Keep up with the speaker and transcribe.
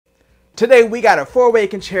Today we got a four-way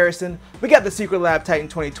comparison. We got the SecretLab Titan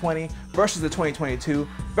 2020 versus the 2022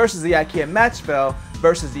 versus the IKEA MATCHSPEL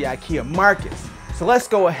versus the IKEA Markus. So let's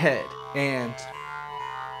go ahead and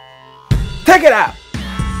check it out.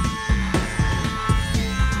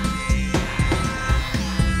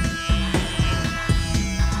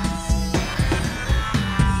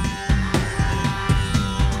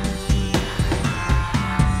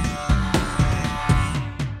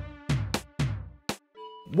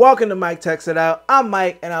 Welcome to Mike Techs It Out. I'm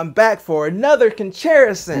Mike and I'm back for another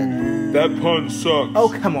comparison. That pun sucks. Oh,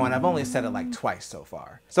 come on. I've only said it like twice so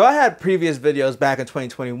far. So I had previous videos back in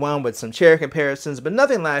 2021 with some chair comparisons, but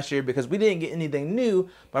nothing last year because we didn't get anything new.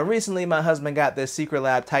 But recently my husband got this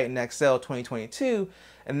SecretLab Titan XL 2022,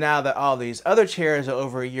 and now that all these other chairs are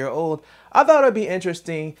over a year old, I thought it'd be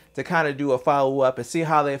interesting to kind of do a follow-up and see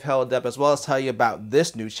how they've held up, as well as tell you about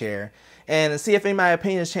this new chair and see if any of my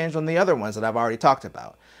opinions changed on the other ones that I've already talked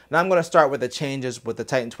about. Now I'm going to start with the changes with the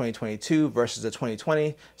Titan 2022 versus the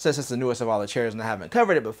 2020, since it's the newest of all the chairs and I haven't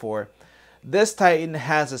covered it before. This Titan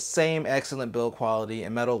has the same excellent build quality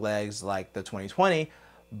and metal legs like the 2020,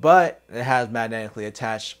 but it has magnetically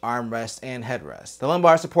attached armrest and headrest. The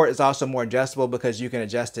lumbar support is also more adjustable because you can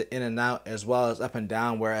adjust it in and out as well as up and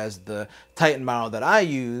down, whereas the Titan model that I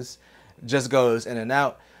use just goes in and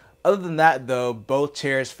out. Other than that though, both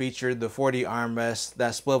chairs feature the 4D armrests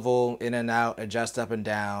that swivel in and out, adjust up and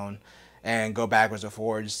down, and go backwards and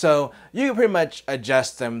forwards. So you can pretty much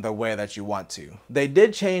adjust them the way that you want to. They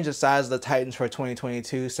did change the size of the Titans for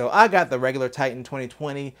 2022, so I got the regular Titan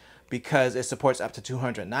 2020 because it supports up to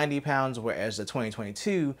 290 pounds, whereas the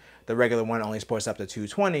 2022, the regular one, only supports up to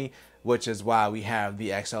 220, which is why we have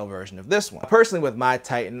the XL version of this one. Personally, with my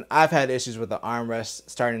Titan, I've had issues with the armrest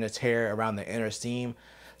starting to tear around the inner seam.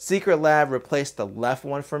 SecretLab replaced the left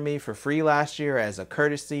one for me for free last year as a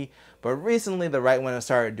courtesy, but recently the right one has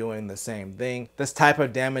started doing the same thing. This type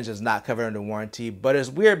of damage is not covered under warranty, but it's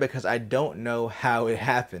weird because I don't know how it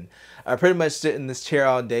happened. I pretty much sit in this chair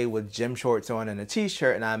all day with gym shorts on and a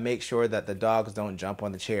t-shirt, and I make sure that the dogs don't jump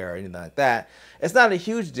on the chair or anything like that. It's not a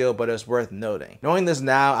huge deal, but it's worth noting. Knowing this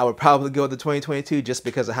now, I would probably go with the 2022 just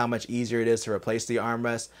because of how much easier it is to replace the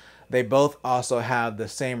armrest. They both also have the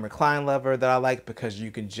same recline lever that I like because you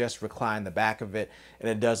can just recline the back of it and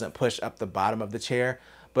it doesn't push up the bottom of the chair.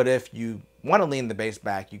 But if you want to lean the base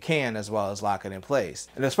back, you can, as well as lock it in place.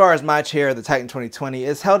 And as far as my chair, the Titan 2020,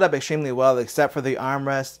 it's held up extremely well except for the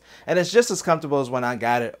armrest, and it's just as comfortable as when I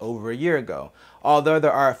got it over a year ago. Although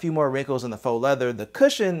there are a few more wrinkles in the faux leather, the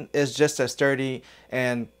cushion is just as sturdy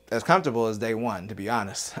and as comfortable as day one, to be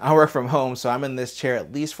honest. I work from home, so I'm in this chair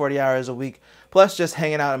at least 40 hours a week, plus just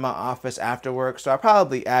hanging out in my office after work, so I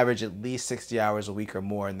probably average at least 60 hours a week or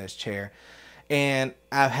more in this chair. And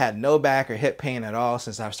I've had no back or hip pain at all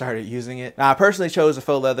since I've started using it. Now, I personally chose a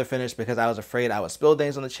faux leather finish because I was afraid I would spill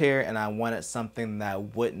things on the chair and I wanted something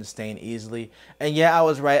that wouldn't stain easily. And yeah, I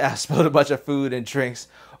was right. I spilled a bunch of food and drinks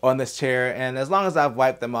on this chair, and as long as I've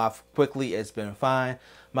wiped them off quickly, it's been fine.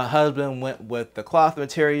 My husband went with the cloth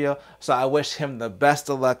material, so I wish him the best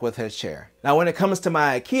of luck with his chair. Now, when it comes to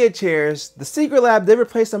my IKEA chairs, the SecretLab did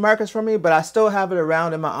replace the Markus for me, but I still have it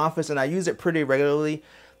around in my office and I use it pretty regularly.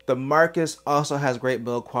 The Markus also has great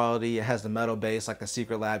build quality. It has the metal base like the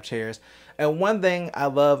SecretLab chairs. And one thing I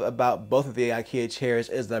love about both of the IKEA chairs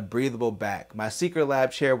is the breathable back. My SecretLab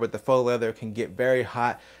chair with the faux leather can get very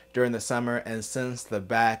hot during the summer, and since the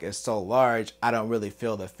back is so large, I don't really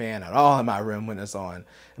feel the fan at all in my room when it's on.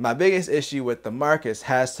 And my biggest issue with the Markus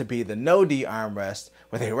has to be the no-D armrest,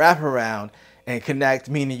 where they wrap around and connect,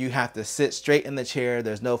 meaning you have to sit straight in the chair.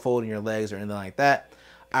 There's no folding your legs or anything like that.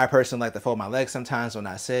 I personally like to fold my legs sometimes when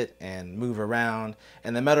I sit and move around,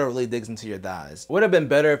 and the metal really digs into your thighs. Would have been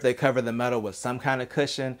better if they covered the metal with some kind of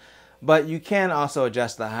cushion, but you can also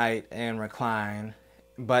adjust the height and recline.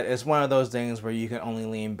 But it's one of those things where you can only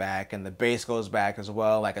lean back and the base goes back as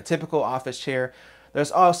well, like a typical office chair.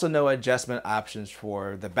 There's also no adjustment options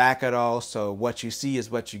for the back at all, so what you see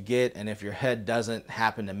is what you get, and if your head doesn't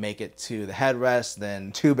happen to make it to the headrest,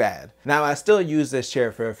 then too bad. Now, I still use this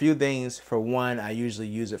chair for a few things. For one, I usually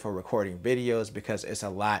use it for recording videos because it's a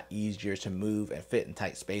lot easier to move and fit in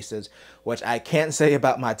tight spaces, which I can't say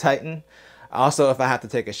about my Titan. Also, if I have to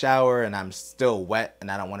take a shower and I'm still wet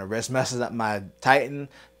and I don't want to risk messing up my Titan,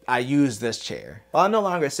 I use this chair. While I no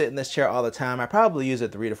longer sit in this chair all the time, I probably use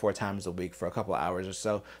it 3 to 4 times a week for a couple of hours or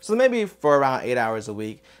so. So maybe for around 8 hours a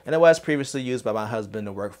week. And it was previously used by my husband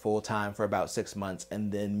to work full time for about 6 months,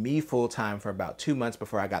 and then me full time for about 2 months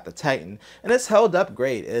before I got the Titan. And it's held up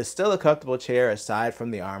great. It's still a comfortable chair aside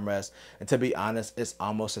from the armrest. And to be honest, it's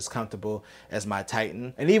almost as comfortable as my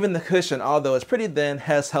Titan. And even the cushion, although it's pretty thin,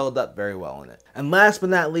 has held up very well in it. And last but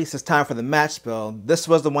not least, it's time for the match spell. This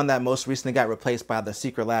was the one that most recently got replaced by the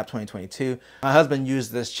SecretLab 2022. My husband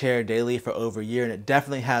used this chair daily for over a year, and it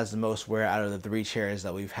definitely has the most wear out of the 3 chairs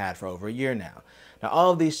that we've had for over a year now. Now,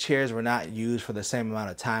 all of these chairs were not used for the same amount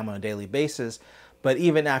of time on a daily basis, but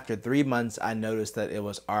even after 3 months, I noticed that it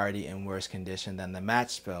was already in worse condition than the match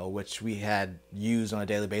spell, which we had used on a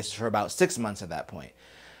daily basis for about 6 months at that point.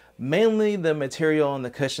 Mainly the material on the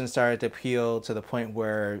cushion started to peel to the point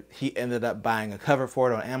where he ended up buying a cover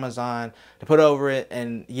for it on Amazon to put over it,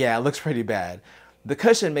 and yeah, it looks pretty bad. The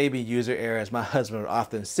cushion may be user error, as my husband would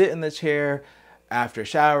often sit in the chair after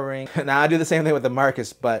showering. Now I do the same thing with the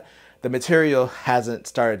Markus, but the material hasn't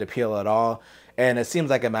started to peel at all, and it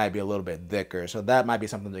seems like it might be a little bit thicker, so that might be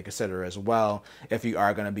something to consider as well if you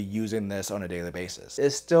are going to be using this on a daily basis.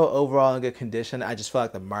 It's still overall in good condition. I just feel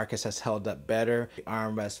like the Markus has held up better. The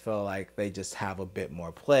armrests feel like they just have a bit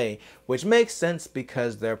more play, which makes sense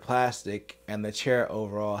because they're plastic and the chair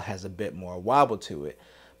overall has a bit more wobble to it.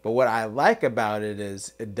 But what I like about it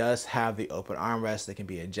is it does have the open armrest that can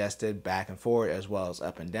be adjusted back and forward as well as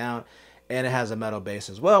up and down. And it has a metal base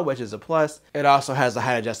as well, which is a plus. It also has a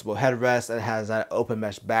height adjustable headrest. It has that open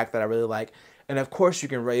mesh back that I really like. And of course you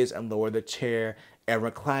can raise and lower the chair, and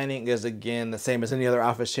reclining is again the same as any other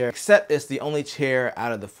office chair, except it's the only chair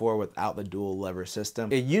out of the 4 without the dual lever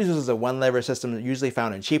system. It uses a 1 lever system usually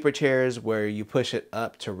found in cheaper chairs where you push it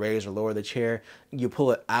up to raise or lower the chair, you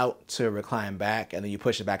pull it out to recline back, and then you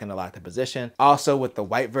push it back into locked position. Also with the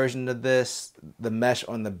white version of this, the mesh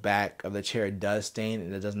on the back of the chair does stain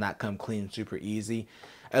and it does not come clean super easy.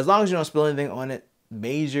 As long as you don't spill anything on it,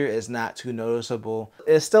 major is not too noticeable.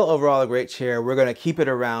 It's still overall a great chair. We're going to keep it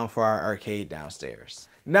around for our arcade downstairs.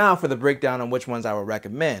 Now for the breakdown on which ones I would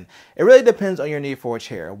recommend. It really depends on your need for a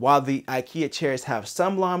chair. While the IKEA chairs have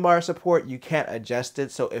some lumbar support, you can't adjust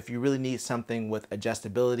it. So if you really need something with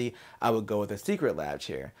adjustability, I would go with a SecretLab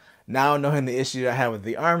chair. Now knowing the issue I had with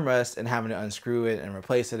the armrest and having to unscrew it and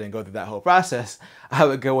replace it and go through that whole process, I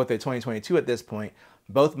would go with a 2022 at this point.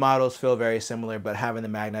 Both models feel very similar, but having the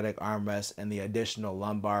magnetic armrest and the additional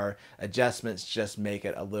lumbar adjustments just make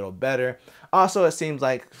it a little better. Also, it seems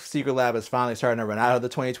like SecretLab is finally starting to run out of the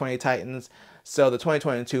 2020 Titans, so the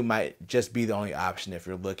 2022 might just be the only option if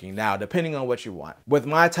you're looking now, depending on what you want. With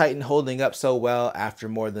my Titan holding up so well after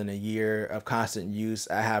more than a year of constant use,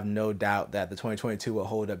 I have no doubt that the 2022 will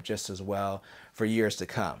hold up just as well for years to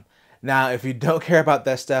come. Now, if you don't care about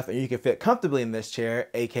that stuff and you can fit comfortably in this chair,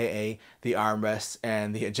 aka the armrests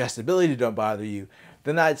and the adjustability don't bother you,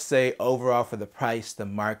 then I'd say overall for the price, the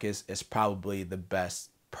Markus is probably the best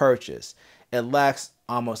purchase. It lacks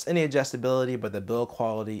almost any adjustability, but the build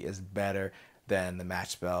quality is better than the match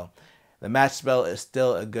spell. The match spell is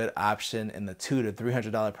still a good option in the $200 to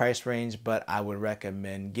 $300 price range, but I would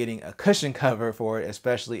recommend getting a cushion cover for it,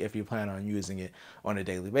 especially if you plan on using it on a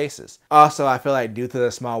daily basis. Also, I feel like due to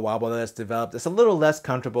the small wobble that it's developed, it's a little less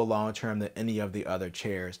comfortable long term than any of the other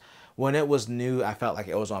chairs. When it was new, I felt like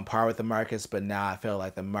it was on par with the Markus, but now I feel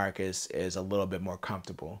like the Markus is a little bit more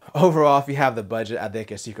comfortable. Overall, if you have the budget, I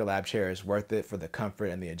think a SecretLab chair is worth it for the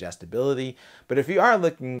comfort and the adjustability. But if you are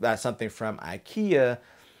looking at something from IKEA,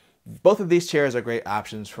 both of these chairs are great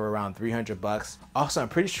options for around 300 bucks. Also, I'm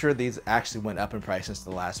pretty sure these actually went up in price since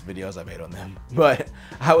the last videos I made on them. But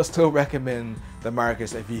I would still recommend the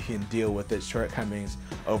Markus if you can deal with its shortcomings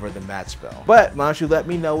over the match spell. But why don't you let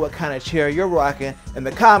me know what kind of chair you're rocking in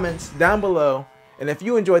the comments down below. And if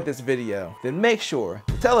you enjoyed this video, then make sure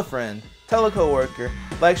to tell a friend, tell a coworker,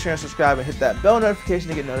 like, share, and subscribe, and hit that bell notification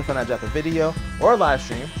to get notified when I drop a video or a live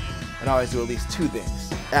stream. And always do at least 2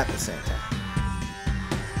 things at the same time.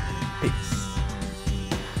 Peace.